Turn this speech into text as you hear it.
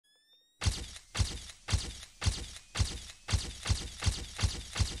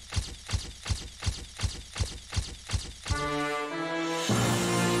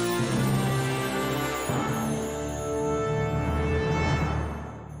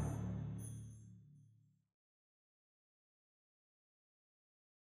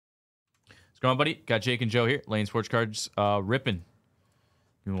going on, buddy? Got Jake and Joe here. Lane Sports Cards ripping.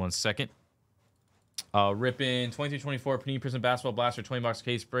 Give me 1 second. Ripping 23-24 Panini Prizm Basketball Blaster 20-box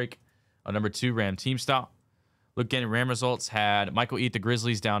case break. Number 2, Ram Team Style. Looking at Ram results, had Michael E. the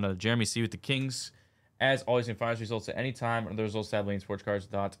Grizzlies down to Jeremy C. with the Kings. As always, you can find us results at any time on the results tab,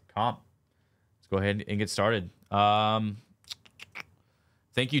 lanesportscards.com. Let's go ahead and get started. Thank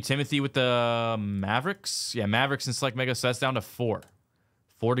you, Timothy, with the Mavericks. Yeah, Mavericks and Select Mega, so that's down to 4.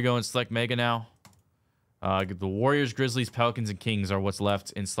 4 to go in Select Mega now. The Warriors, Grizzlies, Pelicans, and Kings are what's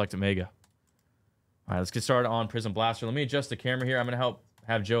left in Select Mega. All right, let's get started on Prizm Blaster. Let me adjust the camera here. I'm going to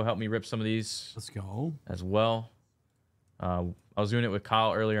have Joe help me rip some of these. Let's go. As well. I was doing it with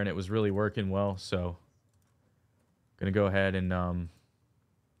Kyle earlier, and it was really working well, so going to go ahead and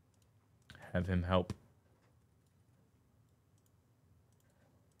have him help.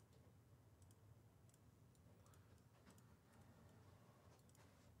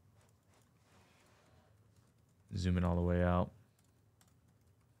 Zoom in all the way out.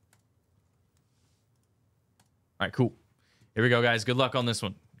 All right, cool. Here we go, guys. Good luck on this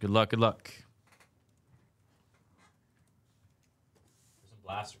one. Good luck, good luck. Some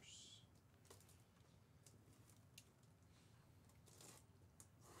blasters.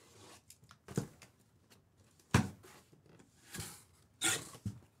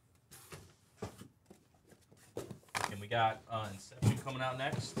 And we got Inception coming out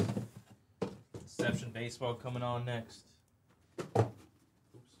next. Inception Baseball coming on next. Oops.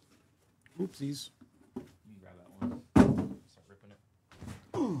 Oopsies. You can grab that one. Start ripping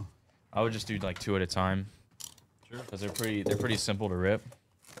it. I would just do like 2 at a time. Sure. Because they're pretty simple to rip.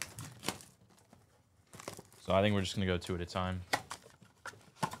 So I think we're just gonna go 2 at a time.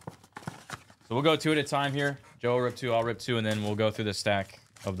 So we'll go 2 at a time here. Joe will rip 2, I'll rip 2, and then we'll go through the stack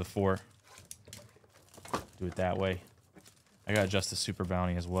of the 4. Do it that way. I gotta adjust the super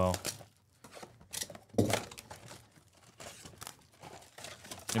bounty as well.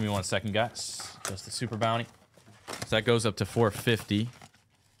 Give me 1 second, guys. Just the super bounty. So that goes up to 450.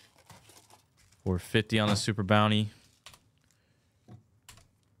 450 on the super bounty.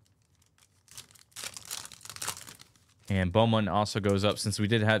 And Bowman also goes up, since we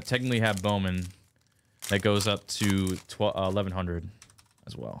did technically have Bowman, that goes up to 1100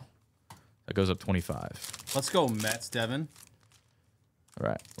 as well. That goes up 25. Let's go, Mets, Devin. All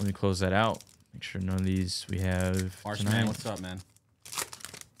right, let me close that out. Make sure none of these we have. Marshman, what's up, man?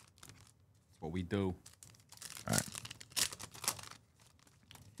 What we do. All right.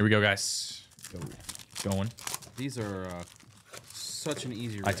 Here we go, guys. Going. These are such an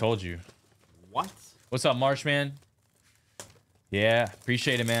easy rip. I told you. What? What's up, Marshman? Yeah,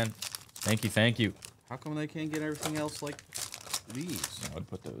 appreciate it, man. Thank you, thank you. How come they can't get everything else like these? I would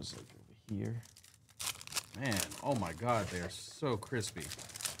put those like over here. Man, oh my God, they are so crispy.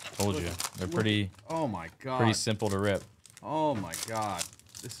 Told you. They're pretty. Oh my God. Pretty simple to rip. Oh my God.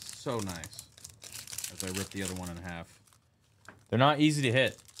 This is so nice. As I rip the other one in half. They're not easy to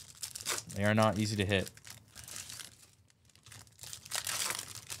hit. They are not easy to hit.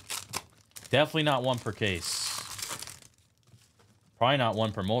 Definitely not 1 per case. Probably not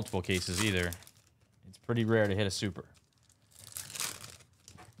 1 per multiple cases either. It's pretty rare to hit a super.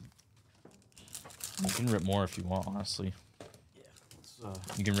 You can rip more if you want, honestly. Yeah.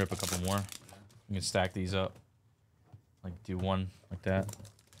 You can rip a couple more. You can stack these up. Like do 1 like that.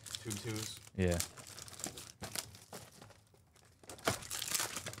 2 2s. Yeah.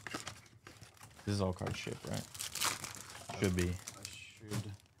 This is all card shipped, right? Should be. I should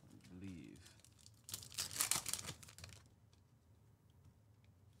believe.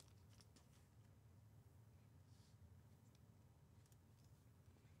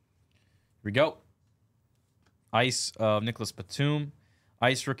 Here we go. Ice of Nicholas Batum.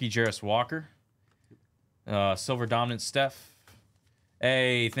 Ice rookie Jarris Walker. Silver dominant Steph.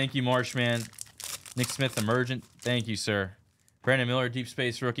 Hey, thank you, Marshman. Nick Smith Emergent. Thank you, sir. Brandon Miller, Deep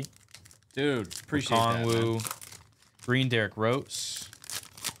Space rookie. Dude, appreciate that, man. Green Derrick Rose.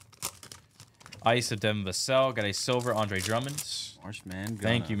 Ice of Devin Vassell. Got a silver Andre Drummond. Marshman.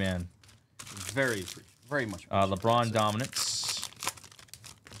 Thank you, man. Very much. LeBron dominance.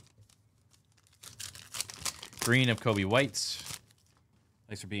 Green of Kobe White.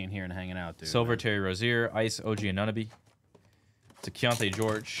 Thanks for being here and hanging out, dude. Silver Terry Rozier. Ice OG Anunoby. To Keontae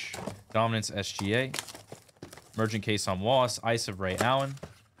George. Dominance SGA. Emergent case on Wallace. Ice of Ray Allen.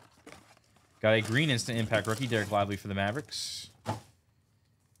 Got a green instant impact rookie, Derek Lively for the Mavericks.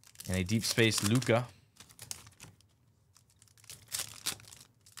 And a deep space Luka.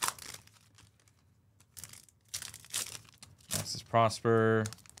 Maxis Prosper.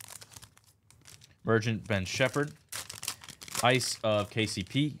 Emergent Ben Shepherd. Ice of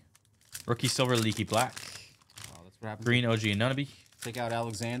KCP. Rookie silver, Leaky Black. Oh, that's what happens. Green, OG Anunoby. Take out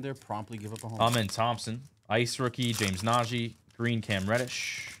Alexander, promptly give up a home. Amen Thompson. Ice rookie, James Najee. Green, Cam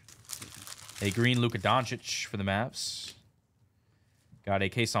Reddish. A green, Luka Doncic for the Mavs. Got a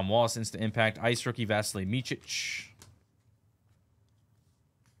Kason Wallace instant impact. Ice rookie, Vasily Micic.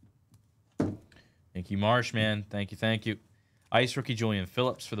 Thank you, Marsh, man. Thank you, thank you. Ice rookie, Julian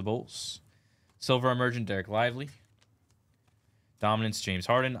Phillips for the Bulls. Silver emergent, Derek Lively. Dominance, James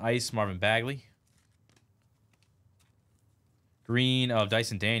Harden. Ice, Marvin Bagley. Green of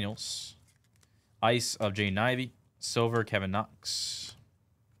Dyson Daniels. Ice of Jaden Ivey. Silver, Kevin Knox.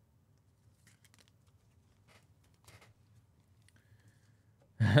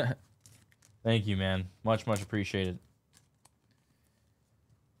 Thank you, man. Much, much appreciated.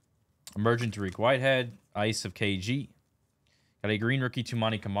 Emergent Tariq Whitehead. Ice of KG. Got a green rookie,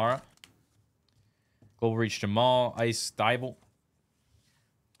 Tumani Kamara. Global Reach Jamal. Ice Dybul.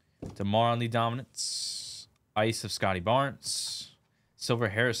 DeMar on the dominance. Ice of Scotty Barnes. Silver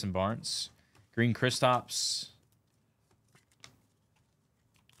Harrison Barnes. Green Kristaps.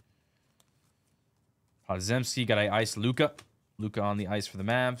 Podzemski. Got a Ice Luka. Luka on the ice for the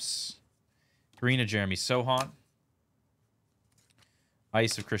Mavs. Green of Jeremy Sohan.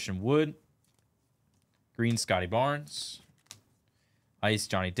 Ice of Christian Wood. Green Scotty Barnes. Ice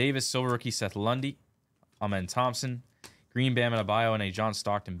Johnny Davis. Silver rookie Seth Lundy. Amen Thompson. Green Bam Adebayo and a John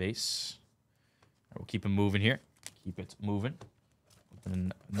Stockton base. Right, we'll keep it moving here. Keep it moving.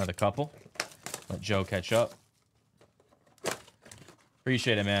 Open another couple. Let Joe catch up.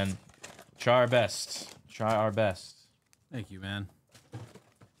 Appreciate it, man. Try our best. Try our best. Thank you, man.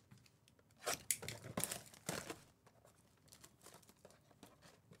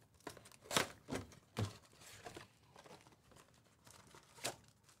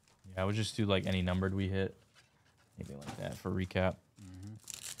 Yeah, I would just do like any numbered we hit. Maybe like that for recap.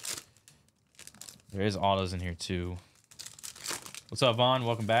 There is autos in here too. What's up, Vaughn?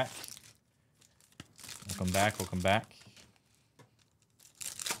 Welcome back. Welcome back. Welcome back.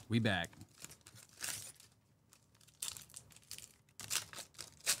 We back.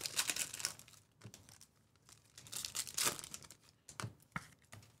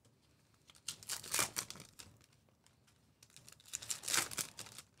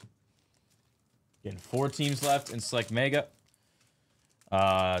 Getting 4 teams left in Select Mega.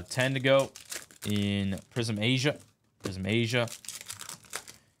 10 to go in Prizm Asia. Prizm Asia.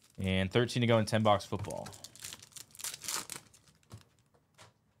 And 13 to go in 10 box football.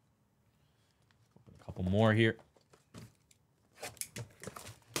 Open a couple more here.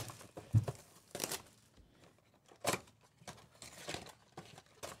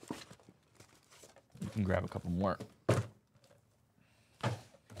 You can grab a couple more.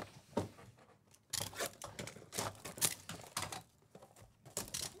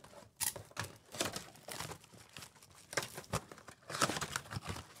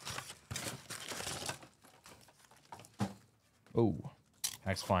 Oh,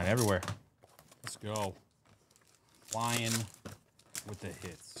 packs flying everywhere. Let's go. Flying with the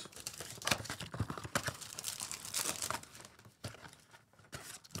hits.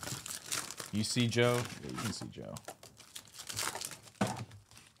 You see Joe? Yeah, you can see Joe.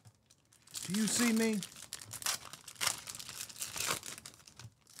 Do you see me?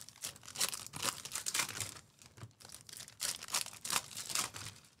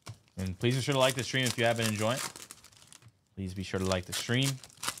 And please be sure to like the stream if you have been enjoying it. Please be sure to like the stream.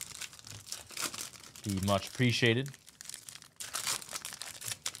 Be much appreciated.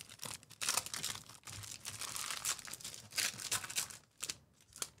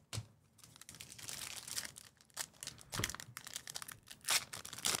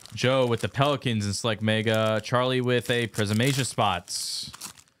 Joe with the Pelicans in Select Mega. Charlie with a Prizm Asia spots.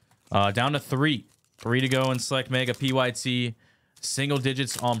 Down to 3. 3 to go in Select Mega. PYT. Single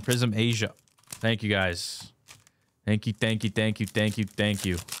digits on Prizm Asia. Thank you, guys. Thank you, thank you, thank you, thank you, thank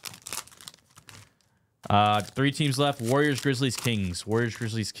you. 3 teams left. Warriors, Grizzlies, Kings. Warriors,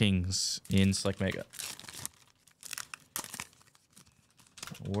 Grizzlies, Kings in Select Mega.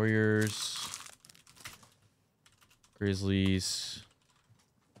 Warriors, Grizzlies,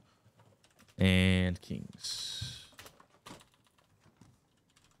 and Kings.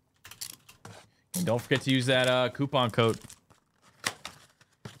 And don't forget to use that coupon code.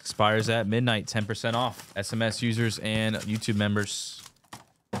 Expires at midnight, 10% off. SMS users and YouTube members.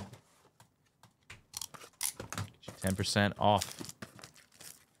 10% off.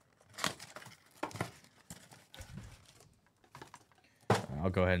 I'll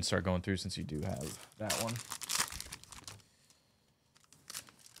go ahead and start going through since you do have that one.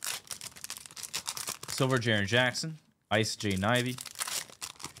 Silver, Jaren Jackson. Ice, Jaden Ivey.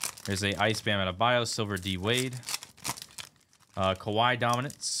 There's a Ice Bam out of Bio, Silver D Wade. Kawhi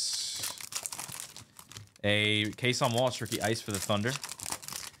Dominance. A case on Wallace, rookie Ice for the Thunder.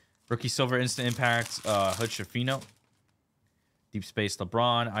 Rookie Silver Instant Impact, Hood Shafino. Deep Space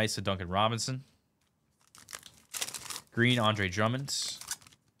LeBron, Ice of Duncan Robinson. Green Andre Drummond.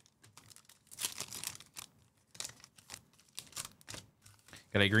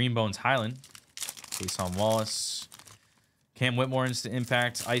 Got a Green Bones Highland. Case on Wallace. Cam Whitmore Instant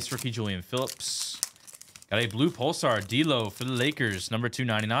Impact, Ice rookie Julian Phillips. Got a blue Pulsar D'Lo for the Lakers, number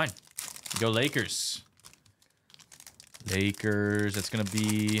 299. Go Lakers. Lakers, that's going to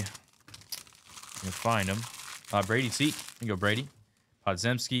be... You can find him. Brady T. You go Brady.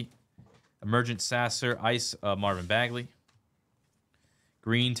 Podzemski. Emergent Sasser. Ice Marvin Bagley.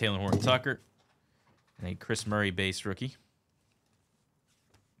 Green Taylor Horton Tucker. And a Chris Murray base rookie.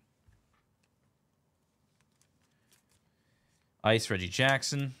 Ice Reggie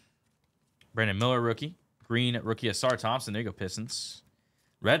Jackson. Brandon Miller rookie. Green rookie Asar Thompson. There you go Pistons.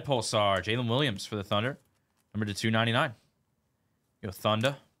 Red Pulsar. Jalen Williams for the Thunder. Number to 299. Go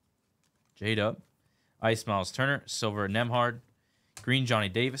Thunder. J-Dub. Ice Miles Turner. Silver Nemhard. Green Johnny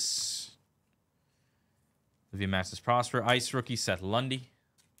Davis. Olivia Maxis Prosper. Ice rookie Seth Lundy.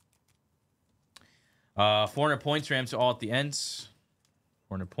 400 points. Rams all at the ends.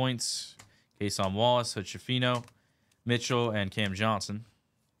 400 points. Kason Wallace. Hood Shafino. Mitchell and Cam Johnson.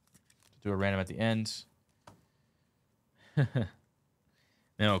 Do a random at the end.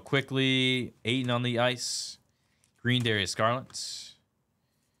 Now quickly. Ayton on the ice. Green Darius Garland.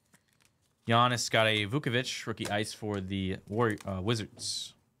 Giannis got a Vukovic, rookie ice for the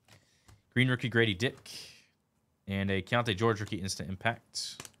Wizards. Green rookie Grady Dick. And a Keontae George rookie instant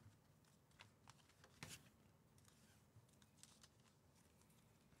impact.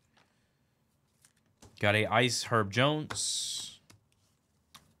 Got a ice Herb Jones.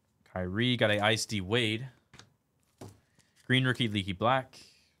 Kyrie got a ice D Wade. Green rookie Leaky Black.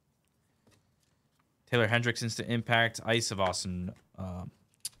 Taylor Hendricks instant impact. Ice of Austin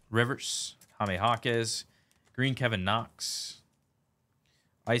Rivers. Jaime Jaquez. Green Kevin Knox.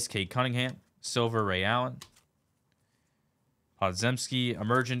 Ice Cade Cunningham. Silver Ray Allen. Podzemski.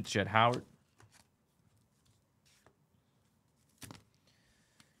 Emergent Jet Howard.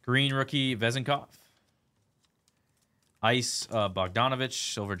 Green rookie Vezenkov. Ice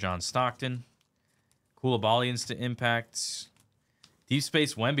Bogdanovich. Silver John Stockton. Koulibaly instant impact. Deep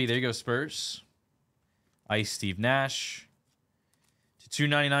Space Wemby. There you go Spurs. Ice Steve Nash. To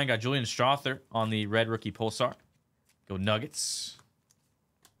 299 got Julian Strother on the red rookie Pulsar. Go Nuggets.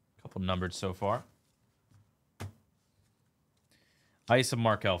 Couple numbered so far. Ice of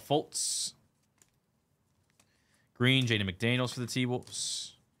Markel Fultz. Green Jaden McDaniels for the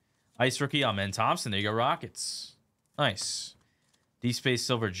T-Wolves. Ice rookie Amen Thompson. There you go Rockets. Nice. Deep Space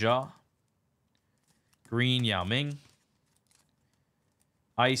Silver Jaw. Green Yao Ming.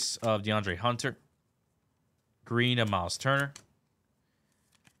 Ice of DeAndre Hunter. Green of Miles Turner.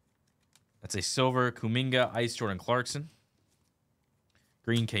 That's a silver Kuminga Ice Jordan Clarkson.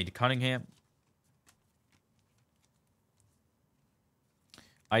 Green Cade Cunningham.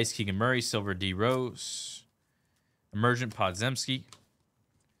 Ice Keegan Murray. Silver D Rose. Emergent Podzemski.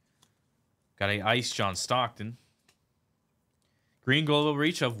 Got a Ice John Stockton. Green Global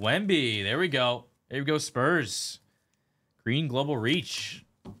Reach of Wemby. There we go. There we go Spurs. Green Global Reach.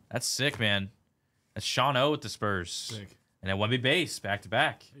 That's sick, man. That's Sean O with the Spurs. Sick. And then Wemby base, back to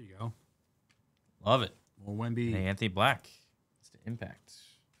back. There you go. Love it. More Wemby. And Anthony Black. It's the impact.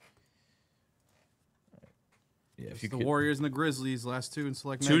 Yeah, if you the could, Warriors and the Grizzlies, last two in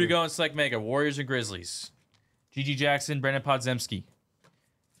Select two Mega. to go in Select Mega. Warriors and Grizzlies. GG Jackson, Brandon Podzemski.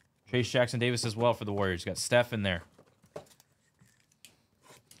 Trace Jackson Davis as well for the Warriors. Got Steph in there.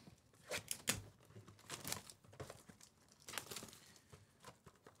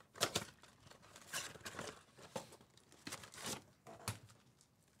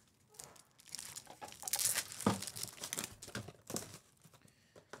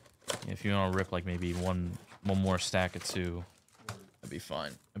 If you want to rip like maybe one more stack of two, that'd be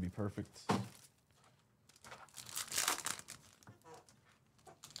fine. That'd be perfect. Yeah,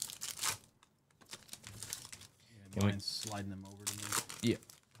 Brian's sliding them over to me. Yeah.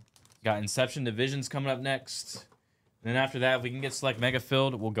 Got Inception Divisions coming up next. And then after that, if we can get Select Mega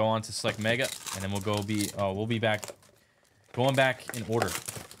filled, we'll go on to Select Mega, and then we'll be back, going back in order.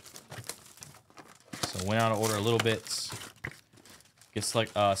 So went out of order a little bit. Get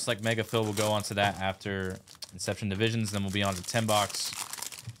Select Mega fill. We'll go on to that after Inception Divisions. Then we'll be on to 10-box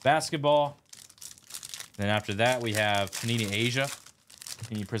basketball. Then after that, we have Panini Asia.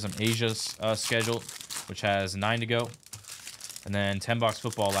 Panini Prizm Asia's schedule, which has 9 to go. And then 10-box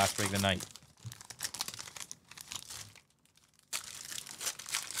football last break of the night.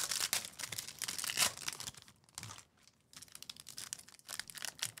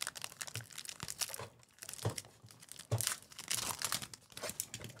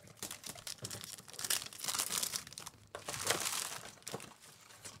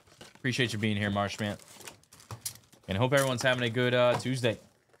 Appreciate you being here, Marshman. And hope everyone's having a good Tuesday.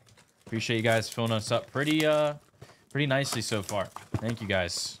 Appreciate you guys filling us up pretty nicely so far. Thank you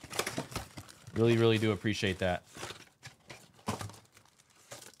guys. Really, really do appreciate that.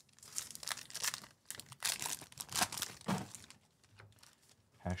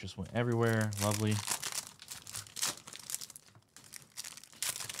 Packs just went everywhere. Lovely.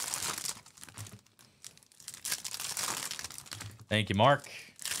 Thank you, Mark.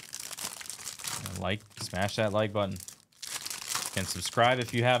 Like, smash that like button. And subscribe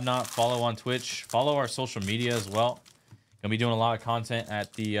if you have not. Follow on Twitch. Follow our social media as well. Gonna be doing a lot of content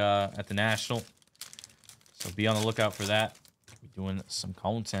at the National, so be on the lookout for that. Be doing some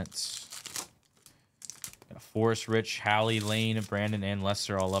content. Got Forrest, Rich, Hallie, Lane, Brandon, and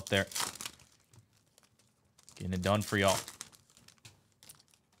Lester all up there. Getting it done for y'all.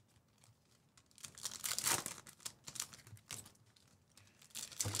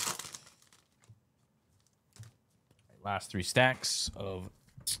 Last 3 stacks of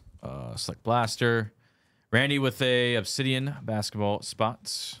Select Blaster. Randy with a Obsidian basketball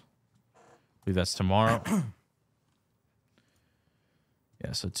spots. I believe that's tomorrow.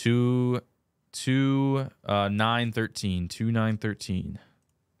 Yeah, so 9-13. 2-9-13.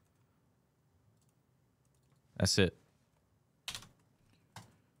 That's it.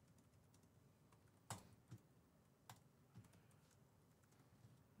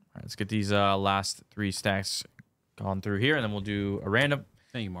 All right, let's get these last 3 stacks gone through here, and then we'll do a random.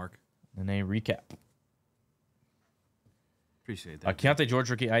 Thank you, Mark. And a recap. Appreciate that. Keontae George,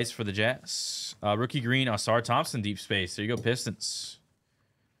 rookie ice for the Jazz. Rookie green, Asar Thompson, deep space. There you go, Pistons.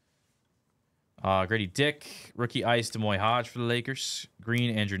 Grady Dick, rookie ice, Demoy Hodge for the Lakers.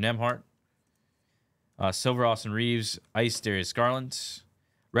 Green, Andrew Nemhart. Silver, Austin Reeves. Ice, Darius Garland.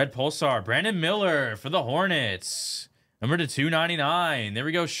 Red Pulsar, Brandon Miller for the Hornets. Number to 299. There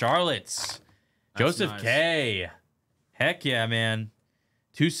we go, Charlotte. Joseph nice. K. Heck yeah, man.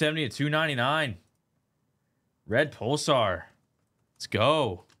 270 to 299. Red Pulsar. Let's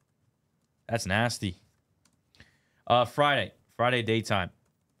go. That's nasty. Friday daytime.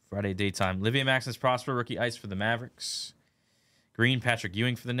 Livia Maximus Prosper, rookie ice for the Mavericks. Green, Patrick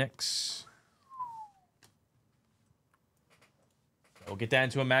Ewing for the Knicks. We'll get that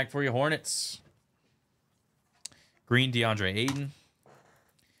into a mag for you, Hornets. Green, DeAndre Ayton.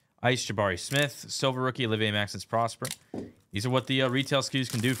 Ice, Jabari Smith. Silver rookie, Olivier Maximus Prosper. These are what the retail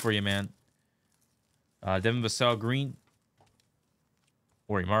SKUs can do for you, man. Devin Vassell, green.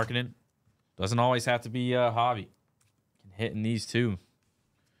 Ori Markkinen. Doesn't always have to be hobby. Can hit in these too.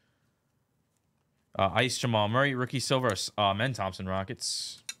 Ice, Jamal Murray. Rookie silver, Men Thompson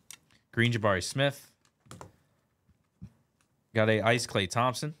Rockets. Green, Jabari Smith. Got a Ice, Klay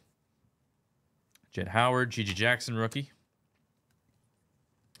Thompson. Jet Howard, Gigi Jackson, rookie.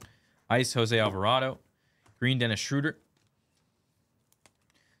 Ice, Jose Alvarado. Green, Dennis Schroeder.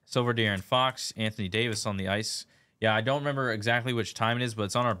 Silver, De'Aaron Fox. Anthony Davis on the ice. Yeah, I don't remember exactly which time it is, but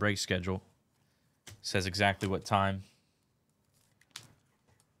it's on our break schedule. It says exactly what time.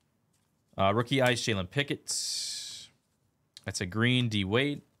 Rookie ice, Jalen Pickett. That's a green, D.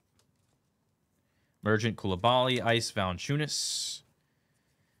 Wade. Emergent, Koulibaly. Ice, Valanciunas.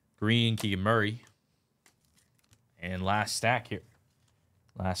 Green, Keegan Murray. And last stack here.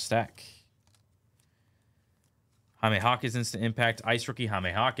 Last stack. Jaime Hawkins, instant impact. Ice rookie,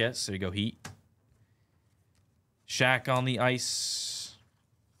 Jaime Hawkins. There you go, Heat. Shaq on the ice.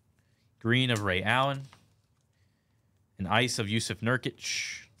 Green of Ray Allen. An ice of Yusuf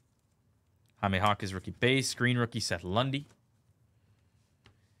Nurkic. Jaime Hawkins rookie base. Green rookie Seth Lundy.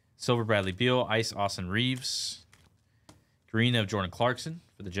 Silver Bradley Beal. Ice Austin Reeves. Green of Jordan Clarkson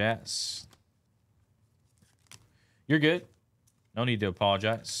for the Jazz. You're good. No need to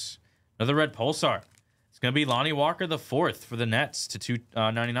apologize. Another red Pulsar. It's going to be Lonnie Walker the 4th for the Nets to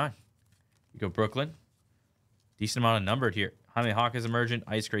 299. You go Brooklyn. Decent amount of numbered here. Jaime Hawkins emergent.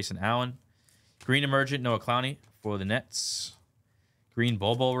 Ice Grayson Allen. Green emergent Noah Clowney for the Nets. Green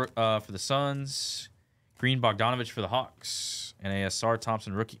Bobo for the Suns. Green Bogdanovich for the Hawks. And a Asar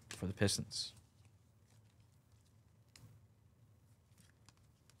Thompson rookie for the Pistons.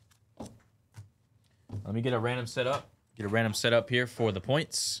 Let me get a random set up. Get a random set up here for the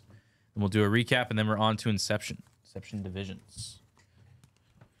points. And we'll do a recap, and then we're on to Inception. Inception divisions.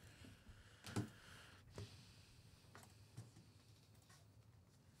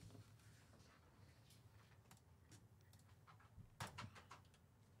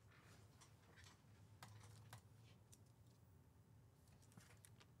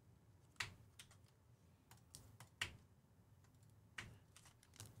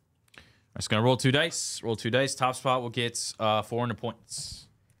 Just going to roll 2 dice. Roll 2 dice. Top spot will get 400 points.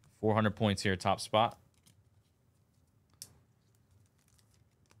 400 points here, top spot.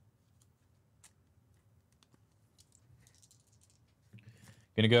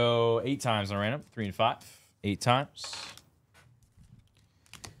 Going to go 8 times on random. 3 and 5. 8 times.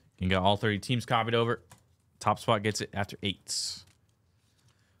 You got all 30 teams copied over. Top spot gets it after 8s.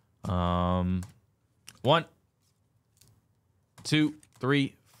 1, 2,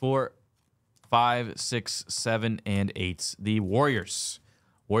 3, 4, 5, 6, 7, and 8. The Warriors.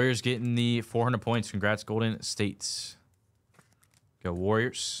 Warriors getting the 400 points. Congrats, Golden State. Go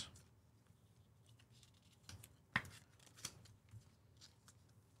Warriors. There's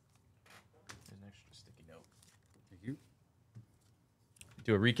an extra sticky note. Thank you.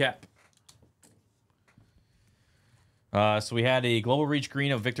 Do a recap. So we had a global reach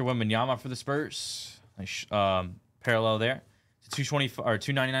green of Victor Wembanyama for the Spurs. Nice parallel there. 220 or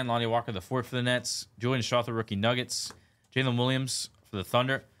 299 Lonnie Walker, the 4th for the Nets. Julian Strawther, rookie Nuggets. Jalen Williams for the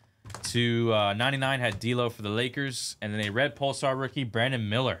Thunder. 299 had D'Lo for the Lakers, and then a red Pulsar rookie Brandon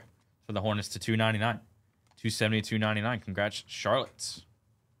Miller for the Hornets to 299. 270, 299. Congrats, Charlotte.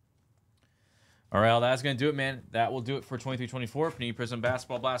 All right, well, that's going to do it, man. That will do it for 23-24. Panini Prizm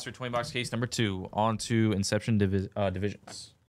Basketball Blaster 20-box case number 2. On to Inception Divisions.